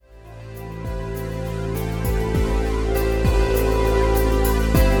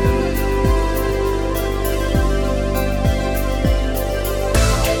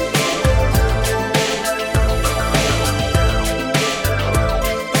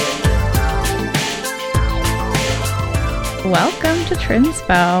Welcome to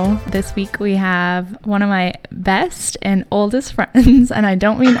Trinspo. This week we have one of my best and oldest friends, and I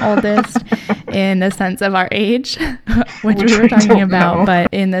don't mean oldest in the sense of our age, which we were talking about, but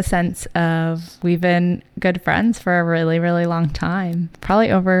in the sense of we've been good friends for a really, really long time. Probably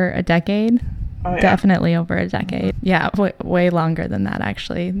over a decade. Oh, yeah. Definitely over a decade. Yeah, way longer than that,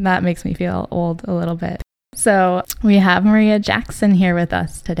 actually. That makes me feel old a little bit. So we have Maria Jackson here with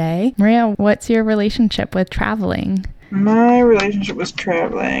us today. Maria, what's your relationship with traveling? My relationship with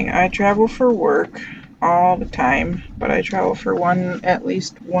traveling. I travel for work all the time, but I travel for one at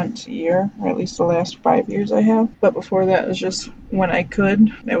least once a year, or at least the last 5 years I have. But before that, it was just when I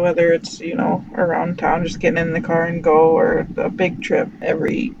could, whether it's, around town, just getting in the car and go, or a big trip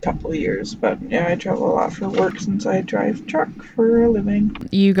every couple of years. But yeah, I travel a lot for work since I drive truck for a living.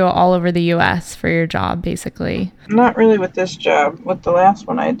 You go all over the U.S. for your job, basically. Not really with this job, with the last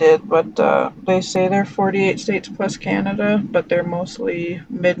one I did, but they say they're 48 states plus Canada, but they're mostly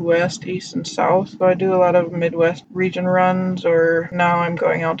Midwest, East, and South. So I do a lot of Midwest region runs, or now I'm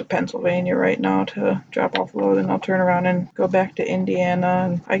going out to Pennsylvania right now to drop off a load, and I'll turn around and go back to Indiana,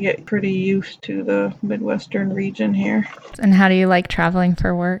 and I get pretty used to the Midwestern region here. And how do you like traveling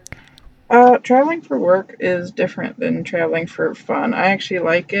for work? Traveling for work is different than traveling for fun. I actually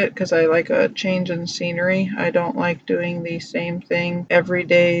like it because I like a change in scenery. I don't like doing the same thing every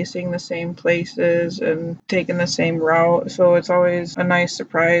day, seeing the same places and taking the same route. So it's always a nice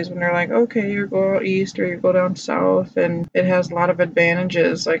surprise when they're like, okay, you go out east or you go down south, and it has a lot of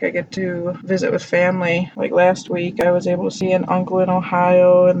advantages. Like I get to visit with family. Like last week, I was able to see an uncle in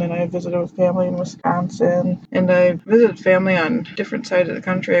Ohio, and then I visited with family in Wisconsin, and I visited family on different sides of the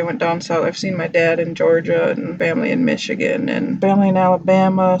country. I went down south. I've seen my dad in Georgia and family in Michigan and family in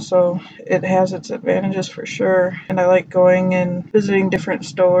Alabama, so it has its advantages for sure. And I like going and visiting different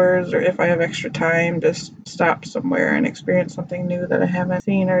stores, or if I have extra time, just stop somewhere and experience something new that I haven't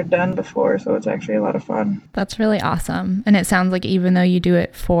seen or done before. So it's actually a lot of fun. That's really awesome. And it sounds like even though you do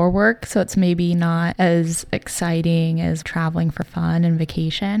it for work, so it's maybe not as exciting as traveling for fun and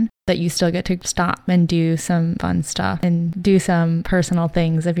vacation, that you still get to stop and do some fun stuff and do some personal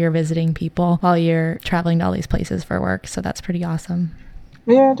things if you're visiting people while you're traveling to all these places for work. So that's pretty awesome.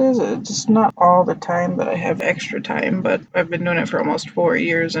 Yeah, it is. It's just not all the time that I have extra time, but I've been doing it for almost 4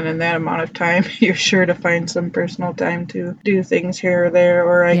 years, and in that amount of time, you're sure to find some personal time to do things here or there,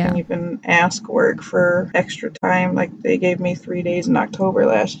 or I can even ask work for extra time. Like they gave me 3 days in October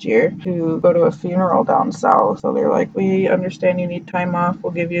last year to go to a funeral down south. So they're like, we understand you need time off.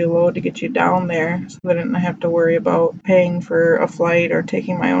 We'll give you a load to get you down there. So I didn't have to worry about paying for a flight or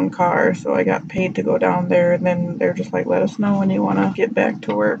taking my own car. So I got paid to go down there, and then they're just like, let us know when you want to get back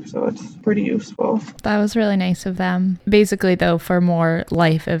to work. So it's pretty useful. That was really nice of them. Basically, though, for more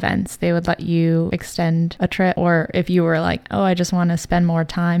life events, they would let you extend a trip, or if you were like, oh, I just want to spend more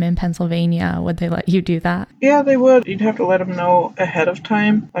time in Pennsylvania, would they let you do that? Yeah, they would. You'd have to let them know ahead of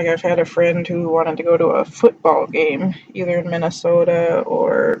time. Like I've had a friend who wanted to go to a football game, either in Minnesota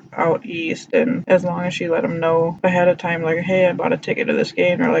or out east, and as long as she let them know ahead of time, like, hey, I bought a ticket to this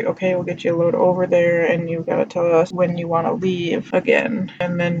game, they're like, okay, we'll get you a load over there, and you gotta tell us when you want to leave again,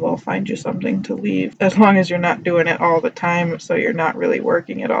 and then we'll find you something to leave, as long as you're not doing it all the time, so you're not really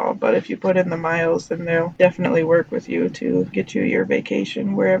working at all. But if you put in the miles, then they'll definitely work with you to get you your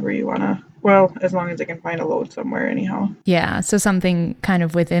vacation wherever you want to. Well, as long as they can find a load somewhere anyhow. Yeah, so something kind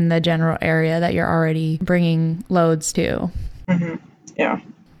of within the general area that you're already bringing loads to. Mm-hmm. Yeah.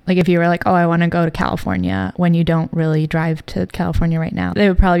 Like if you were like, oh, I want to go to California, when you don't really drive to California right now, it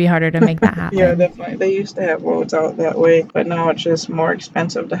would probably be harder to make that happen. Yeah, definitely. They used to have loads out that way, but now it's just more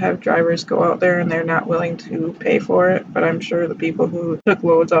expensive to have drivers go out there, and they're not willing to pay for it. But I'm sure the people who took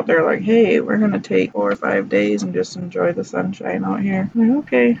loads out there are like, hey, we're going to take 4 or 5 days and just enjoy the sunshine out here. I'm like,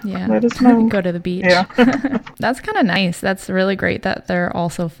 okay, yeah. Let us know. Go to the beach. Yeah. That's kind of nice. That's really great that they're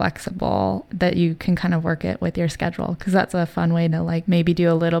also flexible, that you can kind of work it with your schedule, because that's a fun way to like maybe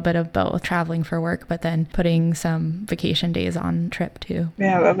do a little bit of both, traveling for work, but then putting some vacation days on trip too.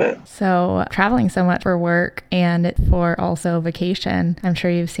 Yeah, I love it. So traveling so much for work and for also vacation, I'm sure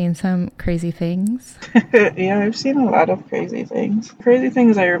you've seen some crazy things. Yeah, I've seen a lot of crazy things. Crazy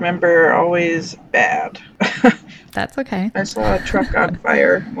things I remember are always bad. That's okay. I saw a truck on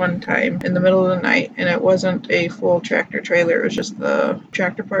fire one time in the middle of the night, and it wasn't a full tractor trailer. It was just the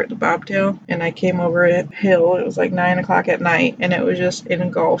tractor part, the bobtail. And I came over a hill. It was like 9 o'clock at night, and it was just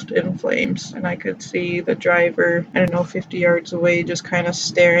engulfed in flames. And I could see the driver, 50 yards away, just kind of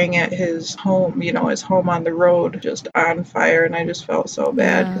staring at his home, his home on the road, just on fire. And I just felt so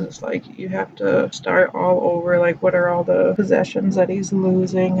bad because it's like you have to start all over. Like, what are all the possessions that he's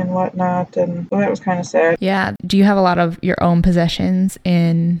losing and whatnot? And so that was kind of sad. Yeah. Do you have a lot of your own possessions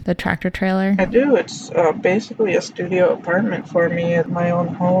in the tractor trailer? I do. It's basically a studio apartment for me at my own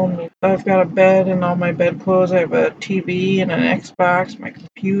home. I've got a bed and all my bedclothes. I have a TV and an Xbox, my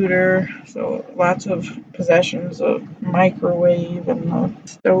computer. So lots of possessions, a microwave and a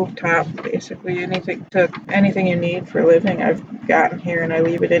stovetop. Basically anything you need for living, I've gotten here, and I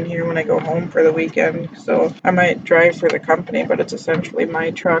leave it in here when I go home for the weekend. So I might drive for the company, but it's essentially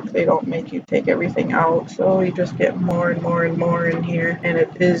my truck. They don't make you take everything out, so you just get more and more and more in here, and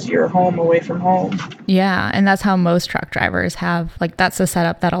it is your home away from home. Yeah, and that's how most truck drivers have, like that's the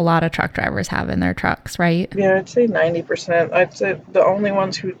setup that a lot of truck drivers have in their trucks, right? Yeah, I'd say 90%. I'd say the only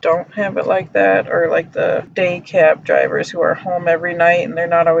ones who don't have it like that are like the day cab drivers who are home every night, and they're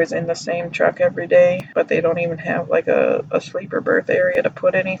not always in the same truck every day, but they don't even have like a sleeper berth area to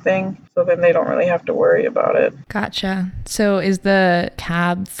put anything, so then they don't really have to worry about it. Gotcha. So is the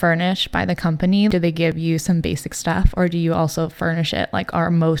cab furnished by the company? Do they give you some basic stuff, or do you also furnish it? Like, are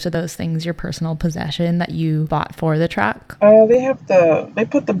most of those things your personal possession that you bought for the truck? They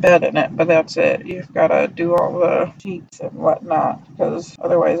put the bed in it, but that's it. You've got to do all the sheets and whatnot, because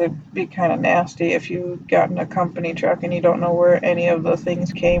otherwise it'd be kind of nasty if you got in a company truck and you don't know where any of the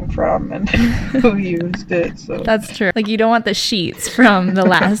things came from and who used it. So that's true. Like, you don't want the sheets from the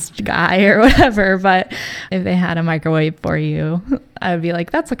last guy or whatever, but if they had a microwave for you, I would be like,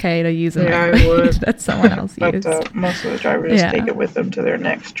 that's okay to use a microwave. I would. That someone else used. But most of the drivers take it with them to their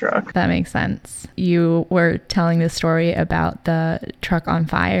next truck. That makes sense. You were telling the story about the truck on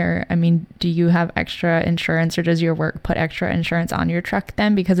fire. I mean, do you have extra insurance, or does your work put extra insurance on your truck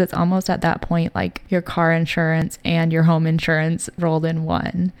then? Because it's almost at that point like your car insurance and your home insurance rolled in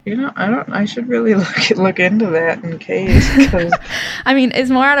one. I should really look into that in case. Cause I mean,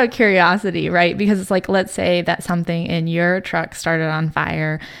 it's more out of curiosity, right? Because it's like, let's say that something in your truck started on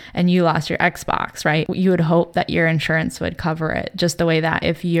fire and you lost your Xbox, right? You would hope that your insurance would cover it, just the way that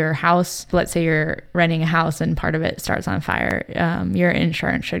if your house, let's say you're renting a house and part of it starts on fire, your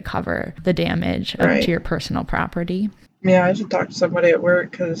insurance should cover the damage to your personal property. Yeah, I should talk to somebody at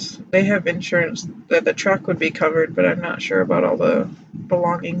work because they have insurance that the truck would be covered, but I'm not sure about all the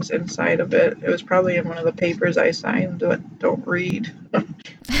belongings inside of it. It was probably in one of the papers I signed that don't read.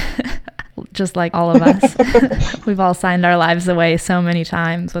 Just like all of us. We've all signed our lives away so many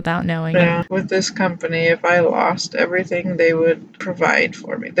times without knowing. Yeah, with this company, if I lost everything, they would provide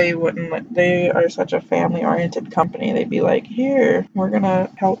for me. They wouldn't they are such a family-oriented company. They'd be like, here, we're going to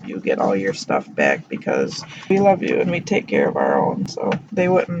help you get all your stuff back because we love you and we take care of our own. So they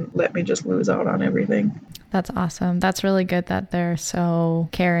wouldn't let me just lose out on everything. That's awesome. That's really good that they're so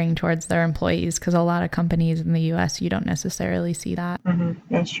caring towards their employees, because a lot of companies in the U.S., you don't necessarily see that. Mm-hmm.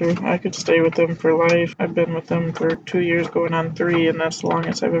 That's true. I could stay with them for life. I've been with them for 2 years going on 3, and that's the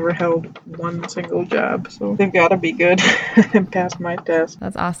longest I've ever held one single job. So they've got to be good and pass my test.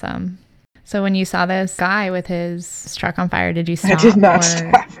 That's awesome. So when you saw this guy with his truck on fire, did you stop? I did not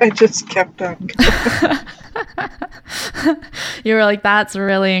stop. I just kept on going. You were like, that's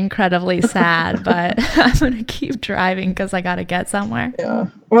really incredibly sad, but I'm going to keep driving because I got to get somewhere. Yeah.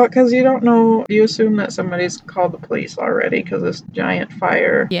 Well, because you don't know, you assume that somebody's called the police already because this giant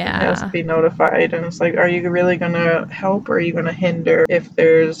fire has to be notified. And it's like, are you really going to help, or are you going to hinder if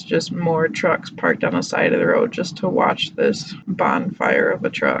there's just more trucks parked on the side of the road just to watch this bonfire of a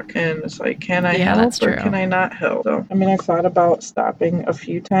truck? And it's like, can I help or can I not help? So, I mean, I've thought about stopping a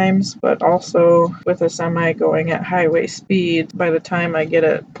few times, but also with a semi going at highway speed, by the time I get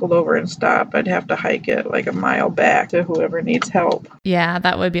it pulled over and stop, I'd have to hike it like a mile back to whoever needs help. Yeah,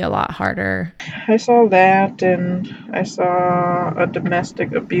 that would be a lot harder. I saw that, and I saw a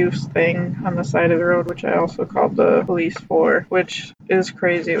domestic abuse thing on the side of the road, which I also called the police for, which is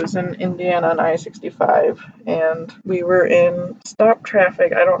crazy. It was in Indiana on I-65, and we were in stop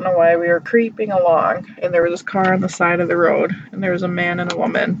traffic. I don't know why. We were creeping along, and there was this car on the side of the road, and there was a man and a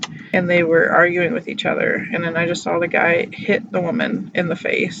woman, and they were arguing with each other. And then I just saw the guy hit the woman in the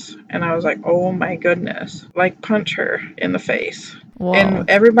face, and I was like, oh my goodness, like punch her in the face. Whoa. And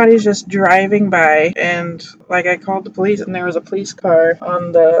everybody's just driving by, and like I called the police, and there was a police car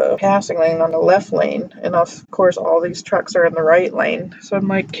on the passing lane on the left lane, and of course all these trucks are in the right lane. So I'm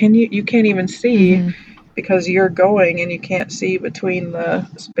like, you can't even see because you're going and you can't see between the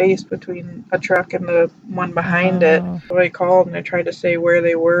space between a truck and the one behind it. So I called and I tried to say where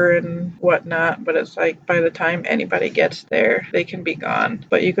they were and whatnot, but it's like by the time anybody gets there, they can be gone.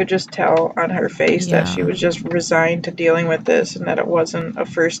 But you could just tell on her face that she was just resigned to dealing with this, and that it wasn't a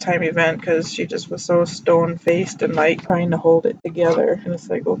first time event, because she just was so stone faced and like trying to hold it together. And it's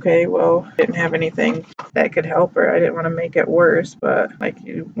like, okay, well, I didn't have anything that could help her. I didn't want to make it worse, but like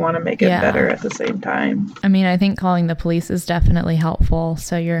you want to make it better at the same time. I mean, I think calling the police is definitely helpful.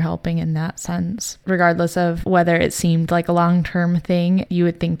 So you're helping in that sense. Regardless of whether it seemed like a long-term thing, you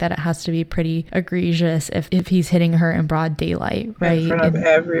would think that it has to be pretty egregious if he's hitting her in broad daylight, right? In front of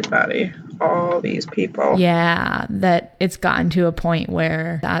everybody. All these people. Yeah, that it's gotten to a point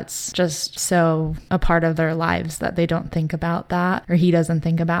where that's just so a part of their lives that they don't think about that, or he doesn't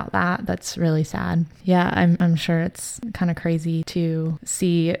think about that. That's really sad. Yeah, I'm sure it's kind of crazy to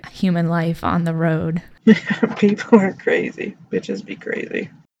see human life on the road. People are crazy. Bitches be crazy.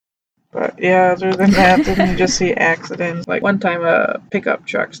 But yeah, other than that, then you just see accidents. Like one time a pickup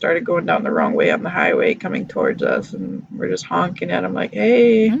truck started going down the wrong way on the highway coming towards us, and we're just honking at him like,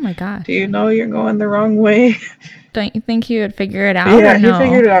 hey, oh my gosh, do you know you're going the wrong way? Don't you think he would figure it out? Yeah, he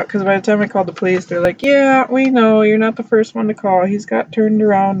figured it out, because by the time I called the police, they're like, yeah, we know, you're not the first one to call. He's got turned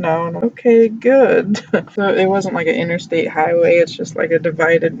around now. And I'm like, okay, good. So it wasn't like an interstate highway. It's just like a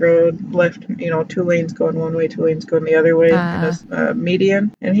divided road, left, 2 lanes going one way, 2 lanes going the other way, and a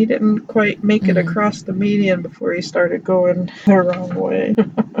median. And he didn't quite make it across the median before he started going the wrong way.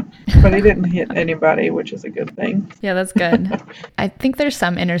 But he didn't hit anybody, which is a good thing. Yeah, that's good. I think there's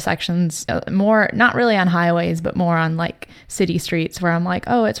some intersections, more, not really on highways, but more on like city streets where I'm like,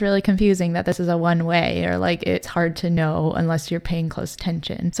 oh, it's really confusing that this is a one way, or like it's hard to know unless you're paying close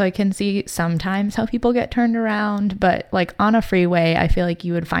attention. So I can see sometimes how people get turned around, but like on a freeway, I feel like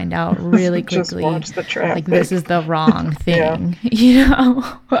you would find out really quickly, just watch the traffic. Like this is the wrong thing, you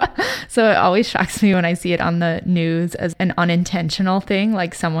know? So it always shocks me when I see it on the news as an unintentional thing,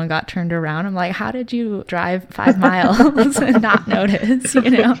 like someone got turned around. I'm like, how did you drive 5 miles and not notice,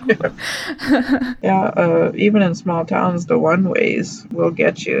 you know? Yeah, even in small towns, the one-ways will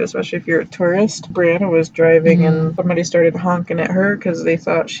get you, especially if you're a tourist. Brianna was driving and somebody started honking at her because they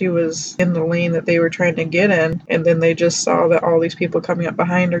thought she was in the lane that they were trying to get in, and then they just saw that all these people coming up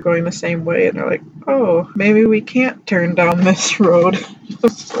behind her going the same way, and they're like, oh, maybe we can't turn down this road.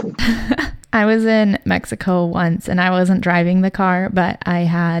 I was in Mexico once and I wasn't driving the car, but I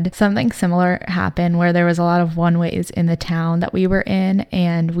had something similar happen where there was a lot of one-ways in the town that we were in,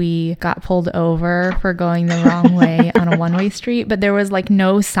 and we got pulled over for going the wrong way on a one-way street, but there was like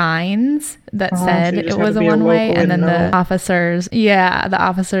no signs that said it was a one-way, and then the officers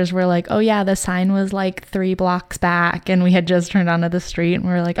were like, oh yeah, the sign was like 3 blocks back, and we had just turned onto the street, and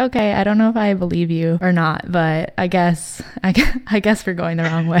we were like, okay, I don't know if I believe you or not, but I guess we're going the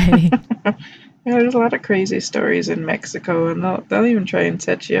wrong way. Yeah, there's a lot of crazy stories in Mexico, and they'll even try and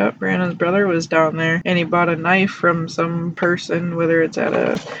set you up. Brandon's brother was down there, and he bought a knife from some person, whether it's at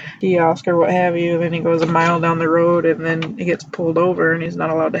a kiosk or what have you, and then he goes a mile down the road, and then he gets pulled over, and he's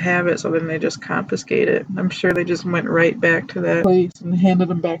not allowed to have it, so then they just confiscate it. I'm sure they just went right back to that place and handed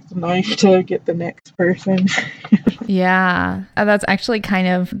him back the knife to get the next person. Yeah, that's actually kind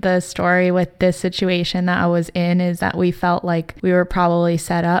of the story with this situation that I was in, is that we felt like we were probably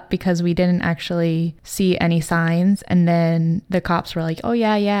set up because we didn't actually see any signs, and then the cops were like, oh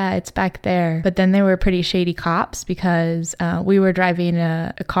yeah, it's back there. But then they were pretty shady cops because we were driving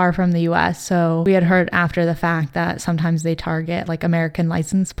a car from the US, so we had heard after the fact that sometimes they target like American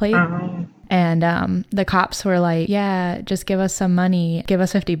license plate. And the cops were like, yeah, just give us some money. Give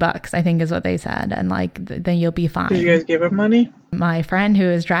us $50, I think is what they said. And like, then you'll be fine. Did you guys give him money? My friend who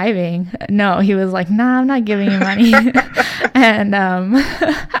was driving, no, he was like, nah, I'm not giving you money.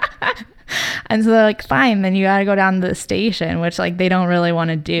 And so they're like, fine, then you got to go down to the station, which like they don't really want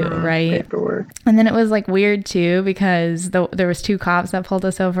to do, right? Paperwork. And then it was like weird too, because there was 2 cops that pulled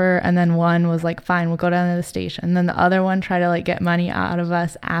us over, and then one was like, fine, we'll go down to the station. And then the other one tried to like get money out of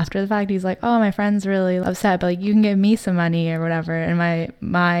us after the fact. He's like, oh, my friend's really upset, but like you can give me some money or whatever. And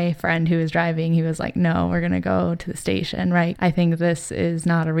my friend who was driving, he was like, no, we're gonna go to the station, right? I think this is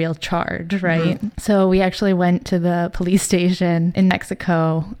not a real charge, right? So we actually went to the police station in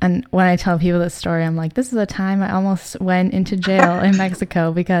Mexico, and when I tell people this story, I'm like, this is a time I almost went into jail in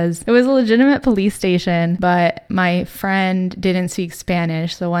Mexico, because it was a legitimate police station, but my friend didn't speak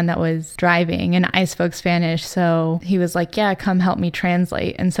Spanish, the one that was driving, and I spoke Spanish, so he was like, yeah, come help me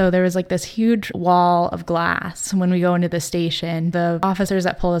translate. And so there was like this huge wall of glass when we go into the station. The officers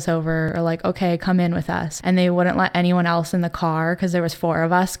that pulled us over are like, okay, come in with us, and they wouldn't let anyone else in the car because there was 4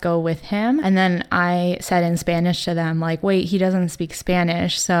 of us go with him. And then I said in Spanish to them like, wait, he doesn't speak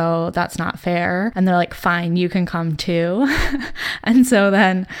Spanish, so that's not fair. fare. And they're like, fine, you can come too. And so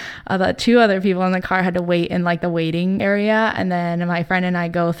then the 2 other people in the car had to wait in like the waiting area. And then my friend and I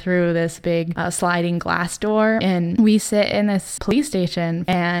go through this big sliding glass door, and we sit in this police station,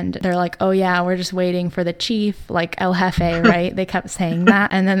 and they're like, oh yeah, we're just waiting for the chief, like El Jefe, right? They kept saying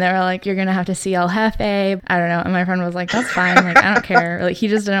that. And then they were like, you're gonna have to see El Jefe. I don't know. And my friend was like, that's fine, like I don't care. Like he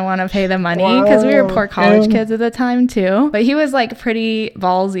just didn't want to pay the money because we were poor college kids at the time too. But he was like pretty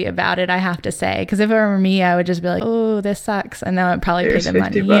ballsy about it, I have to say, because if it were me, I would just be like, oh, this sucks, and then I'd probably pay the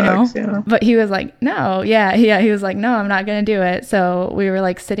money, bucks, you know. Yeah. But he was like, no, he was like, no, I'm not gonna do it. So we were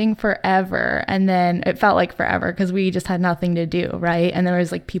like sitting forever, and then it felt like forever because we just had nothing to do, right? And there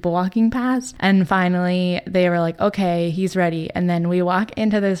was like people walking past, and finally they were like, okay, he's ready. And then we walk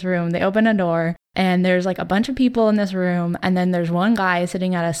into this room, they open a door, and there's like a bunch of people in this room, and then there's one guy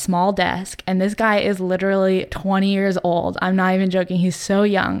sitting at a small desk, and this guy is literally 20 years old. I'm not even joking. He's so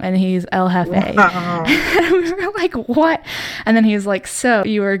young, and he's El Jefe. Wow. And we were like, what? And then he's like, so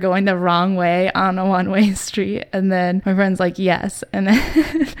you were going the wrong way on a one-way street? And then my friend's like, yes. And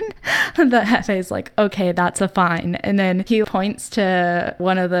then the Jefe's like, okay, that's a fine. And then he points to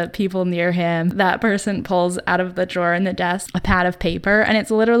one of the people near him. That person pulls out of the drawer in the desk a pad of paper, and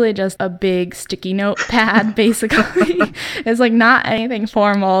it's literally just a big sticky note pad, basically. It's like not anything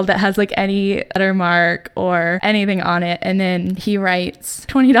formal that has like any letter mark or anything on it. And then he writes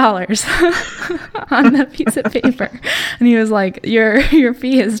 $20 on the piece of paper, and he was like, your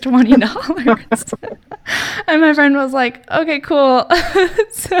fee is $20. And my friend was like, okay, cool.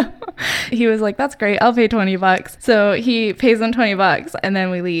 So he was like, that's great, I'll pay $20. So he pays them $20, and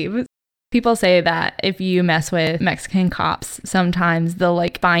then we leave. People say that if you mess with Mexican cops, sometimes they'll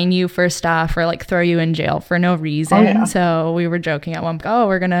like fine you for stuff or like throw you in jail for no reason. Oh, yeah. So we were joking at one point, oh,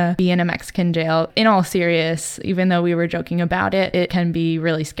 we're going to be in a Mexican jail. In all serious, even though we were joking about it, it can be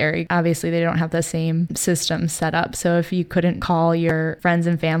really scary. Obviously, they don't have the same system set up. So if you couldn't call your friends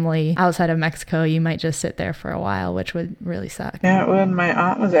and family outside of Mexico, you might just sit there for a while, which would really suck. Yeah, when my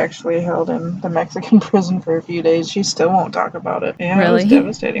aunt was actually held in the Mexican prison for a few days, she still won't talk about it. Yeah, really? It was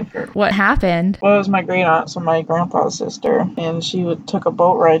devastating for her. What happened? Well, it was my great aunt, so my grandpa's sister, and she took a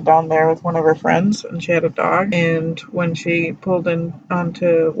boat ride down there with one of her friends, and she had a dog. And when she pulled in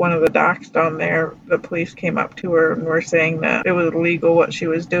onto one of the docks down there, the police came up to her and were saying that it was illegal what she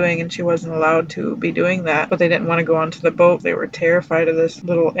was doing, and she wasn't allowed to be doing that. But they didn't want to go onto the boat. They were terrified of this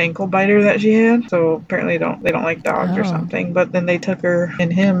little ankle biter that she had. So apparently they don't like dogs or something. But then they took her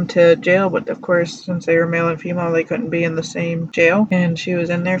and him to jail. But of course, since they were male and female, they couldn't be in the same jail. And she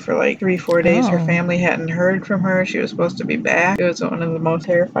was in there for like 3-4 days. Her family hadn't heard from her. She was supposed to be back. It was one of the most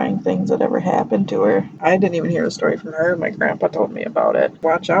terrifying things that ever happened to her. I didn't even hear the story from her. My grandpa told me about it.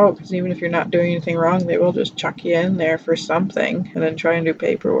 Watch out, because even if you're not doing anything wrong, they will just chuck you in there for something and then try and do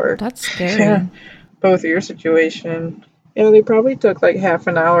paperwork. That's scary. Yeah. But with your situation, yeah, they probably took like half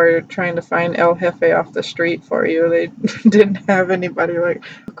an hour trying to find El Jefe off the street for you. They didn't have anybody like,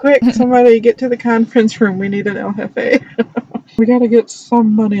 quick, somebody get to the conference room. We need an El Jefe. We gotta get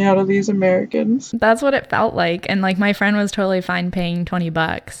some money out of these Americans. That's what it felt like. And like my friend was totally fine paying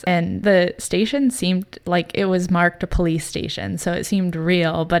 $20. And the station seemed like it was marked a police station. So it seemed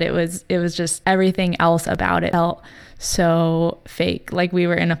real, but it was just everything else about it felt so fake, like we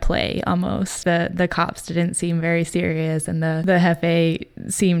were in a play almost. The cops didn't seem very serious, and the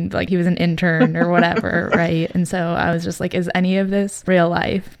Jefe seemed like he was an intern or whatever, right? And so I was just like, is any of this real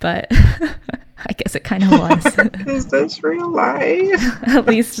life? But I guess it kind of was. Is this real life? At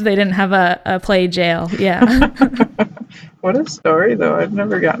least they didn't have a play jail. Yeah. What a story, though. I've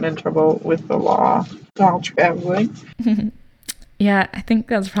never gotten in trouble with the law while traveling. Yeah, I think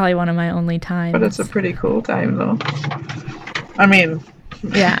that's probably one of my only times. But it's a pretty cool time, though. I mean,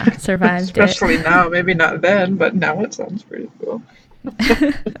 yeah, survived especially now. Maybe not then, but now it sounds pretty cool.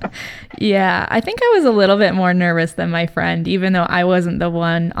 Yeah, I think I was a little bit more nervous than my friend, even though I wasn't the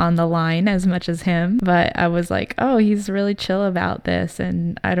one on the line as much as him. But I was like, oh, he's really chill about this.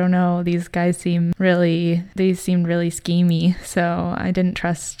 And I don't know, these guys seemed really schemy. So I didn't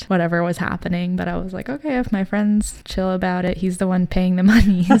trust whatever was happening. But I was like, okay, if my friend's chill about it, he's the one paying the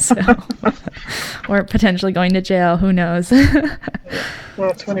money. So, or potentially going to jail, who knows?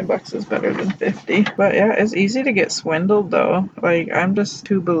 Well, $20 is better than 50. But yeah, it's easy to get swindled though. Like, I'm just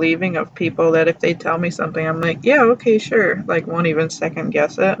too believing of people that if they tell me something, I'm like, yeah, okay, sure. Like, won't even second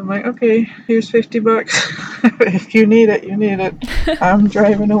guess it. I'm like, okay, here's $50. If you need it, you need it. I'm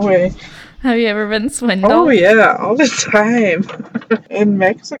driving away. Have you ever been swindled? Oh yeah, all the time. In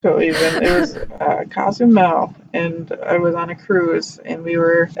Mexico even. It was Cozumel, and I was on a cruise, and we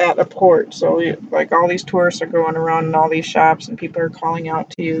were at a port. So like all these tourists are going around in all these shops, and people are calling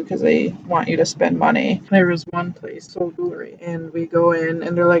out to you because they want you to spend money. There was one place sold jewelry, and we go in,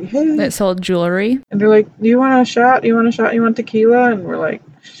 and they're like, "Hey," That sold jewelry? and they're like, "Do you want a shot? You want a shot? You want tequila?" And we're like,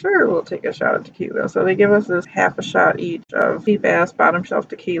 "Sure, we'll take a shot of tequila." So they give us this half a shot each of cheap ass bottom shelf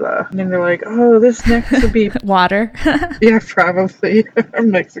tequila. And then they're like, "Oh, this next would be Water. yeah, probably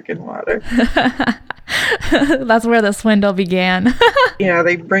Mexican water." That's where the swindle began. Yeah,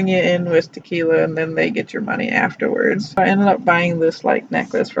 they bring you in with tequila and then they get your money afterwards. I ended up buying this like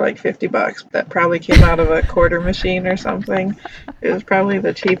necklace for like $50 that probably came out of a quarter machine or something. It was probably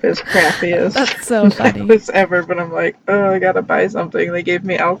the cheapest, crappiest That's so funny. necklace ever, but I'm like, oh, I gotta buy something. They gave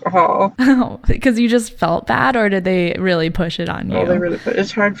me alcohol. Oh, because you just felt bad, or did they really push it on you? Oh, they really put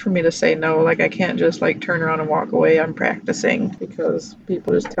it's hard for me to say no. Like I can't just like turn around and walk away. I'm practicing because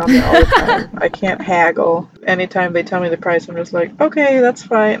people just tell me all the time. I can't haggle. Anytime they tell me the price, I'm just like, okay, that's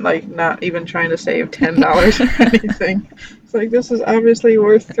fine. Like not even trying to save $10 or anything. It's like this is obviously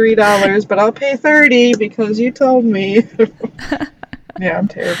worth $3, but I'll pay $30 because you told me. Yeah, I'm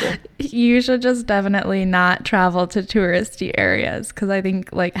terrible. You should just definitely not travel to touristy areas, because I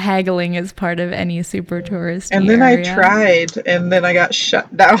think like haggling is part of any super touristy And then area. I tried, and then I got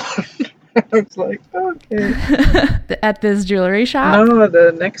shut down. I was like, okay. At this jewelry shop? No,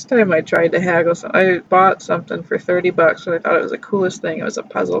 the next time I tried to haggle, I bought something for $30, and I thought it was the coolest thing. It was a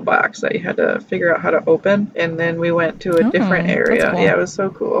puzzle box that you had to figure out how to open. And then we went to a different area. That's cool. Yeah, it was so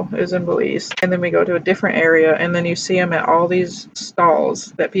cool. It was in Belize. And then we go to a different area, and then you see them at all these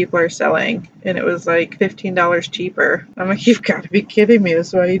stalls that people are selling. And it was like $15 cheaper. I'm like, you've got to be kidding me.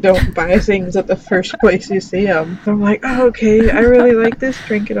 That's why you don't buy things at the first place you see them. So I'm like, oh, okay, I really like this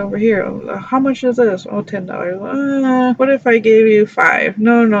trinket over here. How much is this? Oh, $10. What if I gave you $5?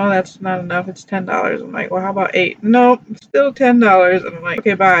 No, that's not enough. It's $10. I'm like, well, how about $8? Nope, still $10. And I'm like,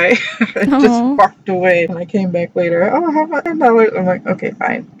 okay, bye. I just walked away. And I came back later. Oh, how about $10? I'm like, okay,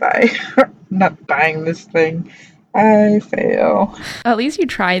 fine, bye. I'm not buying this thing. I fail. At least you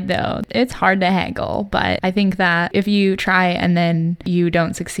tried, though. It's hard to haggle, but I think that if you try and then you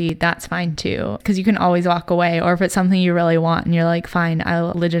don't succeed, that's fine too, because you can always walk away. Or if it's something you really want and you're like, fine, I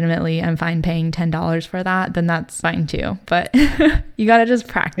legitimately am fine paying $10 for that, then that's fine too. But you got to just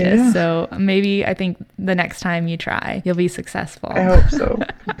practice. Yeah. So maybe I think the next time you try, you'll be successful. I hope so.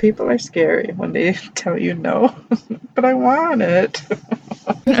 People are scary when they tell you no, but I want it.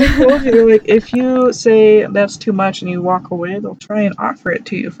 I told you, like, if you say that's too much and you walk away, they'll try and offer it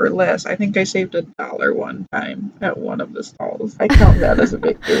to you for less. I think I saved $1 one time at one of the stalls. I count that as a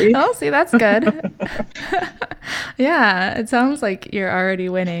victory. Oh, see, that's good. Yeah, it sounds like you're already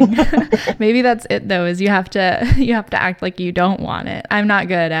winning. Maybe that's it though, is you have to act like you don't want it. I'm not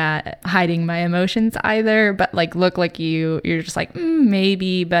good at hiding my emotions either, but like look like you're just like,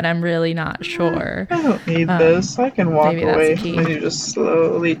 maybe, but I'm really not sure. I don't need this. I can walk maybe that's away. the key. And then you just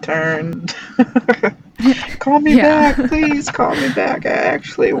slowly turn. Call me back, please. Call me back. I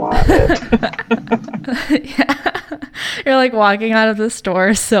actually want it. Yeah. You're like walking out of the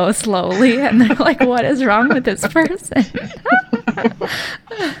store so slowly, and they're like, what is wrong with this person?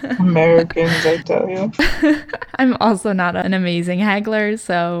 Americans, I tell you. I'm also not an amazing haggler,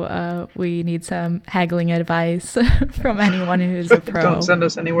 so we need some haggling advice from anyone who's a pro. Don't send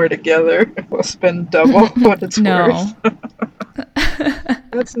us anywhere together. We'll spend double what it's worth.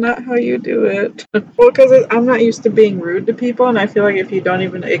 That's not how you do it. Well, because I'm not used to being rude to people, and I feel like if you don't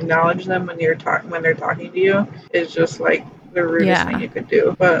even acknowledge them when they're talking to you, it's just like the rudest thing you could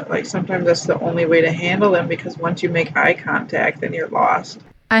do. But like sometimes that's the only way to handle them, because once you make eye contact, then you're lost.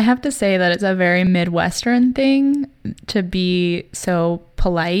 I have to say that it's a very Midwestern thing to be so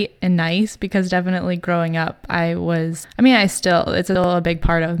polite and nice, because definitely growing up, it's still a big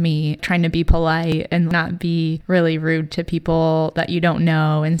part of me trying to be polite and not be really rude to people that you don't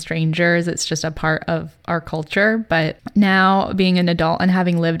know and strangers. It's just a part of our culture. But now being an adult and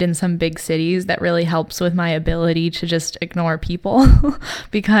having lived in some big cities, that really helps with my ability to just ignore people.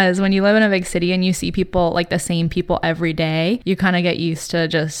 Because when you live in a big city and you see people, like the same people every day, you kind of get used to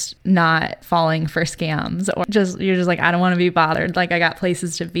just not falling for scams, or you're just like, I don't want to be bothered. Like I got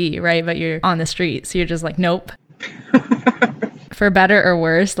places to be, right? But you're on the street, so you're just like, nope. For better or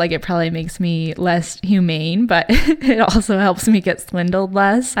worse, like it probably makes me less humane, but it also helps me get swindled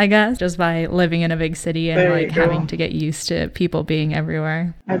less, I guess, just by living in a big city and like having to get used to people being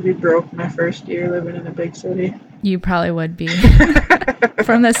everywhere. I'd be broke my first year living in a big city. You probably would be.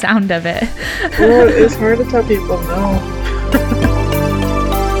 From the sound of it. Well, it's hard to tell people no.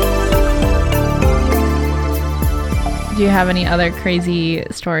 Do you have any other crazy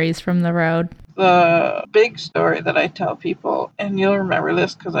stories from the road? The big story that I tell people, and you'll remember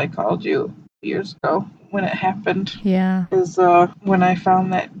this because I called you years ago when it happened, Yeah. is when I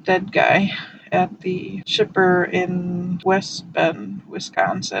found that dead guy at the shipper in West Bend,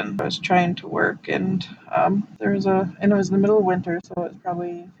 Wisconsin. I was trying to work, and and it was the middle of winter, so it was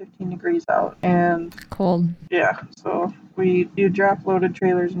probably 15 degrees out, and Cold. yeah, so you drop loaded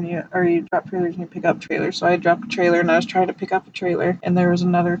trailers and you drop trailers and you pick up trailers. So I dropped a trailer and I was trying to pick up a trailer, and there was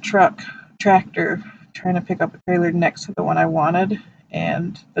another tractor trying to pick up a trailer next to the one I wanted,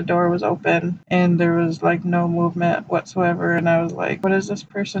 and the door was open and there was like no movement whatsoever, and I was like, what is this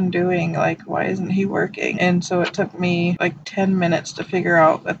person doing? Like, why isn't he working? And so it took me like 10 minutes to figure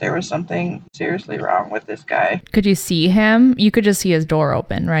out that there was something seriously wrong with this guy. Could you see him? You could just see his door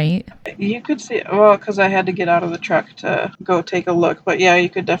open, right? You could see, well, because I had to get out of the truck to go take a look, but yeah, you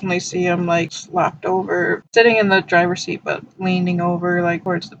could definitely see him like slopped over, sitting in the driver's seat but leaning over like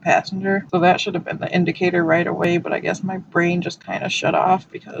towards the passenger. So that should have been the indicator right away, but I guess my brain just kind of shut off,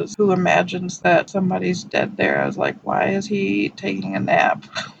 because who imagines that somebody's dead there? I was like, why is he taking a nap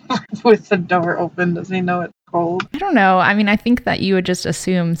with the door open? Does he know it's cold? I don't know. I mean, I think that you would just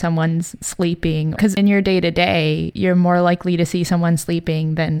assume someone's sleeping, because in your day-to-day, you're more likely to see someone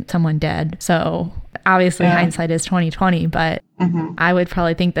sleeping than someone dead. So obviously hindsight is 2020, but I would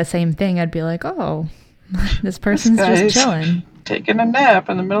probably think the same thing. I'd be like, oh, this person's just chilling. Taking a nap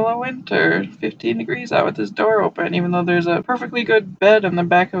in the middle of winter, 15 degrees out with his door open, even though there's a perfectly good bed in the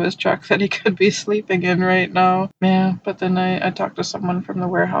back of his truck that he could be sleeping in right now. Yeah, but then I talked to someone from the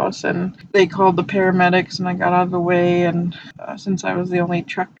warehouse, and they called the paramedics, and I got out of the way, and since I was the only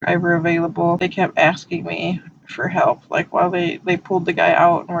truck driver available, they kept asking me for help, like while they pulled the guy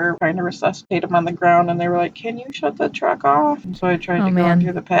out and were trying to resuscitate him on the ground, and they were like, can you shut the truck off? And so I tried to go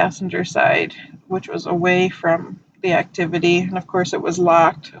onto the passenger side, which was away from the activity, and of course it was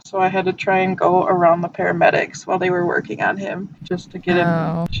locked, so I had to try and go around the paramedics while they were working on him just to get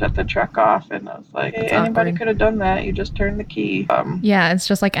him shut the truck off. And I was like, hey, anybody could have done that, you just turned the key. Yeah, it's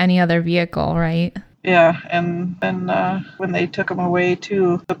just like any other vehicle, right? Yeah, and then when they took him away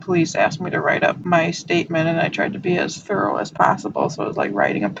too, the police asked me to write up my statement, and I tried to be as thorough as possible. So it was like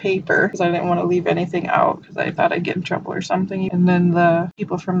writing a paper, because I didn't want to leave anything out, because I thought I'd get in trouble or something. And then the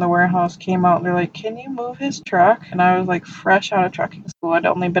people from the warehouse came out and they're like, can you move his truck? And I was like fresh out of trucking school. I'd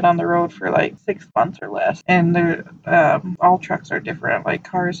only been on the road for like 6 months or less. And they're all trucks are different. Like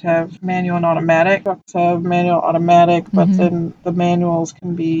cars have manual and automatic. Trucks have manual, automatic, but then the manuals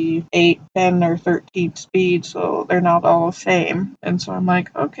can be 8, 10, or 13 speed, so they're not all the same. And so I'm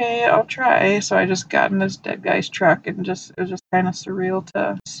like, okay, I'll try. So I just got in this dead guy's truck, and it was just kind of surreal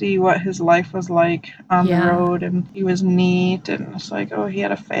to see what his life was like on the road. And he was neat, and it's like, oh, he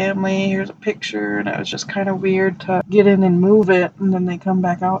had a family, here's a picture. And it was just kind of weird to get in and move it, and then they come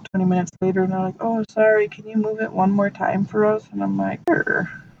back out 20 minutes later and they're like, oh, sorry, can you move it one more time for us? And I'm like,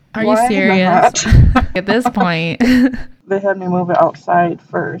 sure. Are you serious? At this point. They had me move it outside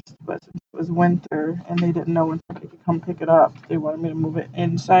first, but since it was winter and they didn't know when somebody could come pick it up, they wanted me to move it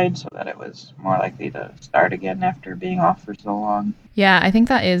inside so that it was more likely to start again after being off for so long. Yeah, I think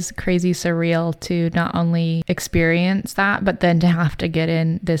that is crazy surreal to not only experience that, but then to have to get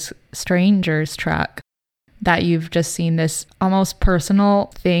in this stranger's truck that you've just seen this almost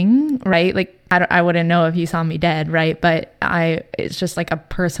personal thing, right? Like, I wouldn't know if you saw me dead, right? But it's just like a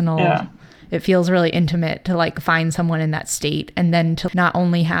personal, it feels really intimate to like find someone in that state, and then to not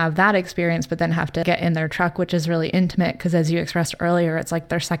only have that experience, but then have to get in their truck, which is really intimate because, as you expressed earlier, it's like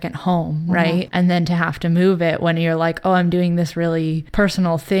their second home, right? And then to have to move it when you're like, oh, I'm doing this really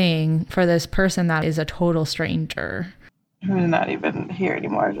personal thing for this person that is a total stranger. Who's not even here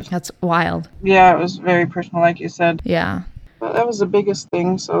anymore. That's wild. Yeah, it was very personal, like you said. Yeah. But that was the biggest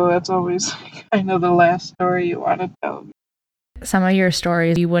thing, so that's always kind of the last story you want to tell. Some of your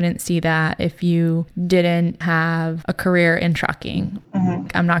stories, you wouldn't see that if you didn't have a career in trucking.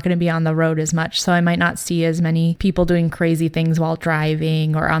 I'm not going to be on the road as much, so I might not see as many people doing crazy things while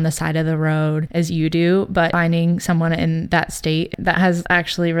driving or on the side of the road as you do, but finding someone in that state that has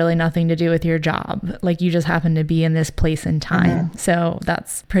actually really nothing to do with your job. Like, you just happen to be in this place and time. So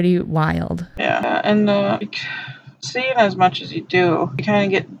that's pretty wild. Yeah, and seeing as much as you do, you kind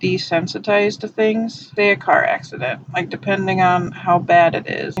of get desensitized to things. Say a car accident, like depending on how bad it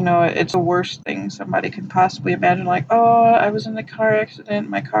is, it's the worst thing somebody can possibly imagine. Like, oh, I was in a car accident,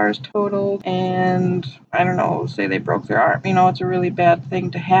 my car is totaled, and I don't know, say they broke their arm. It's a really bad thing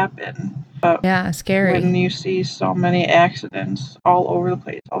to happen. Yeah, scary. When you see so many accidents all over the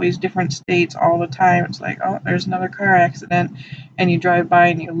place, all these different states all the time, it's like, oh, there's another car accident, and you drive by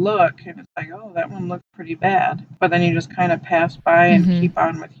and you look, and it's like, oh, that one looked pretty bad. But then you just kind of pass by and keep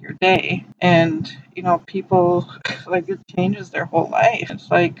on with your day. And, people, like, it changes their whole life.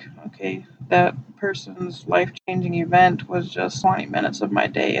 It's like, okay, that person's life-changing event was just 20 minutes of my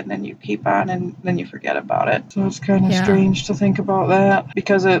day, and then you keep on and then you forget about it. So it's kind of strange to think about that,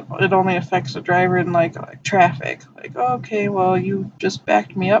 because it only affects the driver in like traffic. Like, okay, well, you just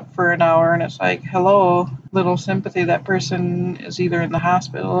backed me up for an hour, and it's like, hello, little sympathy. That person is either in the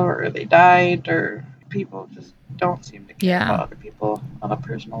hospital or they died, or people just don't seem to care about other people on a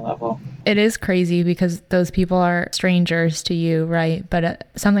personal level. It is crazy because those people are strangers to you, right? But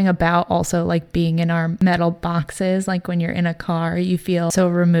something about also like being in our metal boxes, like when you're in a car, you feel so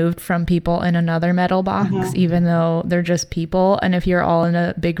removed from people in another metal box, even though they're just people. And if you're all in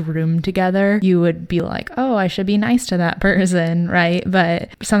a big room together, you would be like, oh, I should be nice to that person, right? But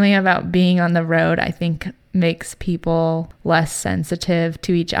something about being on the road, I think, makes people less sensitive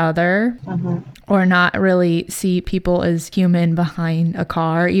to each other, or not really see people as human behind a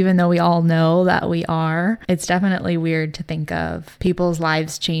car, even though we all know that we are. It's definitely weird to think of people's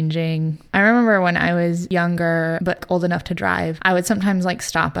lives changing. I remember when I was younger but old enough to drive, I would sometimes like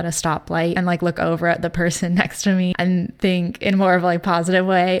stop at a stoplight and like look over at the person next to me and think in more of like positive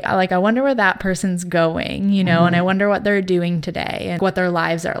way, like, I wonder where that person's going, and I wonder what they're doing today and what their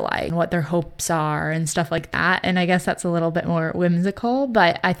lives are like and what their hopes are and stuff like that. And I guess that's a little bit more whimsical,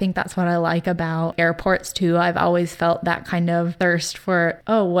 but I think that's what I like about airports too. I've always felt that kind of thirst for,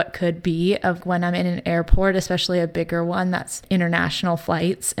 oh, what could be, of when I'm in an airport, especially a bigger one that's international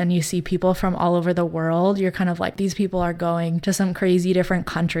flights, and you see people from all over the world. You're kind of like, these people are going to some crazy different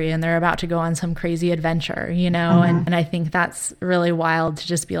country and they're about to go on some crazy adventure, and I think that's really wild to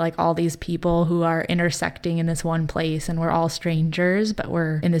just be like all these people who are intersecting in this one place, and we're all strangers, but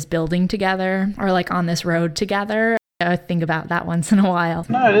we're in this building together or like on this road together. I think about that once in a while.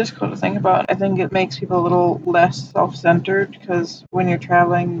 No, it is cool to think about. I think it makes people a little less self-centered, because when you're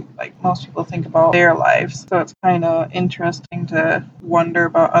traveling, like, most people think about their lives. So it's kind of interesting to wonder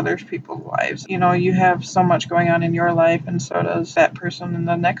about other people's lives. You have so much going on in your life, and so does that person in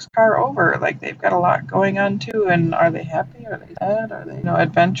the next car over. Like, they've got a lot going on too, and are they happy? Are they sad? Are they,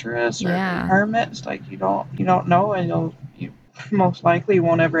 adventurous? Or are they hermits? Like, you don't know, and you most likely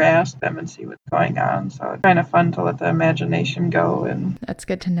won't ever ask them and see what's going on. So it's kind of fun to let the imagination go. And that's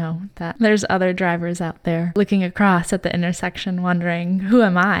good to know that there's other drivers out there looking across at the intersection wondering, who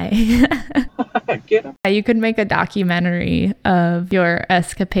am I? Get 'em. You could make a documentary of your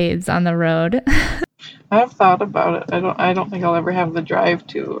escapades on the road. I've thought about it. I don't think I'll ever have the drive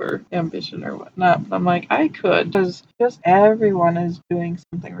to, or ambition or whatnot, but I'm like, I could, because just everyone is doing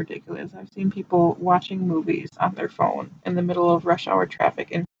something ridiculous. I've seen people watching movies on their phone in the middle of rush hour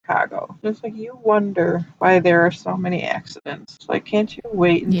traffic in Chicago. It's like, you wonder why there are so many accidents. It's like, can't you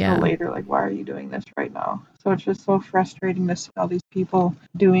wait until later? Like, why are you doing this right now? So it's just so frustrating to see all these people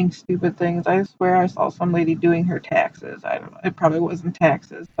doing stupid things. I swear I saw some lady doing her taxes. I don't know. It probably wasn't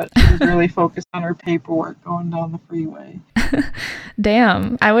taxes, but she was really focused on her paperwork going down the freeway.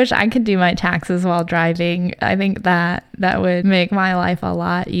 Damn. I wish I could do my taxes while driving. I think that would make my life a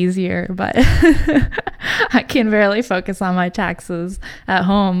lot easier, but I can barely focus on my taxes at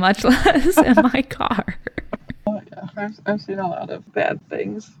home, much less in my car. Oh, yeah. I've seen a lot of bad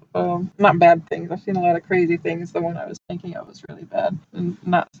things. Not bad things. I've seen a lot of crazy things. The one I was thinking of was really bad and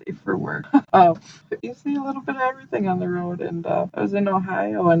not safe for work. But you see a little bit of everything on the road. And I was in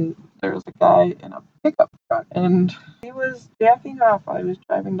Ohio, and there was a guy in a pickup truck, and he was jacking off while I was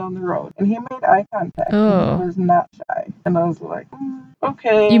driving down the road. And he made eye contact. And he was not shy. And I was like,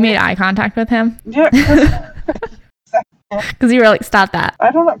 okay. You made eye contact with him? Yeah. Because you were like, stop that.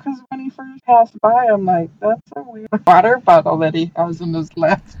 I don't know, because when he first passed by, I'm like, that's a weird water bottle that he has in his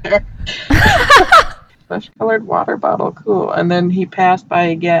left ear. Flesh-colored water bottle, cool. And then he passed by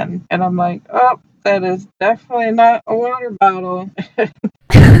again, and I'm like, oh, that is definitely not a water bottle.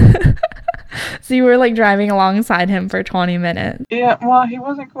 So you were like driving alongside him for 20 minutes. Yeah, well, he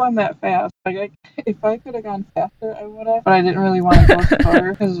wasn't going that fast. Like, if I could have gone faster, I would have. But I didn't really want to go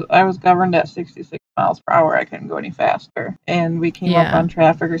slower, because I was governed at 66 miles per hour. I couldn't go any faster. And we came up on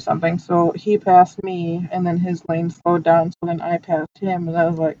traffic or something. So he passed me, and then his lane slowed down. So then I passed him, and I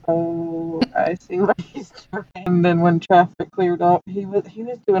was like, oh, I see what he's doing. And then when traffic cleared up, he was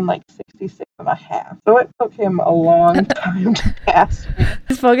doing like 66 and a half. So it took him a long time to pass me.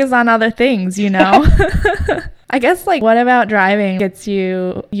 Just focus on other things, I guess, like, what about driving gets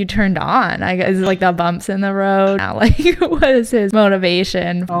you turned on? I guess, is it like the bumps in the road? Like, what is his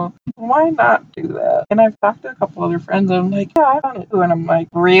motivation? Oh, why not do that? And I've talked to a couple other friends, and I'm like, yeah, I've done it too. And I'm like,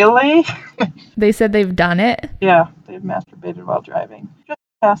 really? They said they've done it? Yeah, they've masturbated while driving. Just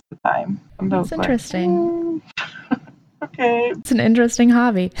to pass the time. And That's interesting. Like, okay. It's an interesting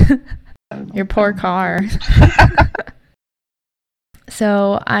hobby. Your poor car.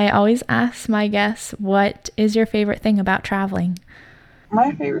 So I always ask my guests, what is your favorite thing about traveling?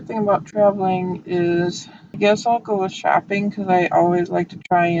 My favorite thing about traveling is, I guess I'll go with shopping, because I always like to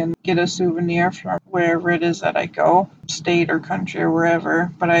try and get a souvenir from wherever it is that I go, state or country or wherever.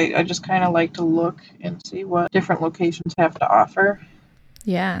 But I just kind of like to look and see what different locations have to offer.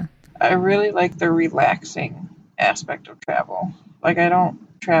 Yeah. I really like the relaxing aspect of travel. Like, I don't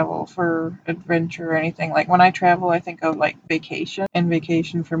travel for adventure or anything. Like, when I travel, I think of like vacation, and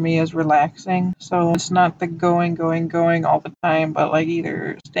vacation for me is relaxing. So it's not the going all the time, but like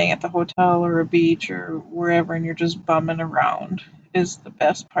either staying at the hotel or a beach or wherever, and you're just bumming around is the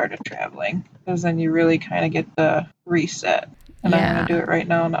best part of traveling, because then you really kind of get the reset. And I'm going to do it right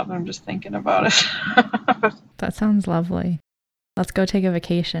now that I'm just thinking about it. That sounds lovely. Let's go take a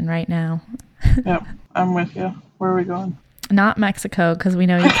vacation right now. Yep, I'm with you. Where are we going? Not Mexico, because we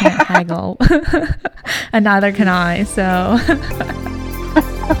know you can't haggle. And neither can I, so.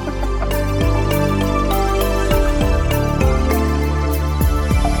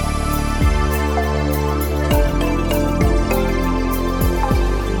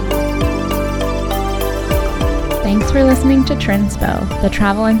 Thanks for listening to Trinspo, the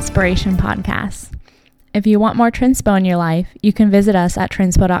Travel Inspiration Podcast. If you want more Trinspo in your life, you can visit us at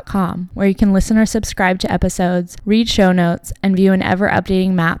trinspo.com, where you can listen or subscribe to episodes, read show notes, and view an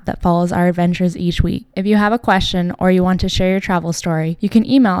ever-updating map that follows our adventures each week. If you have a question or you want to share your travel story, you can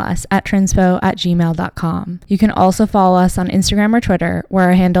email us at trinspo@gmail.com. You can also follow us on Instagram or Twitter, where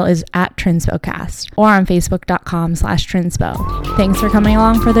our handle is @TrinspOcast, or on facebook.com/Trinspo. Thanks for coming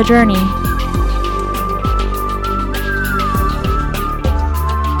along for the journey.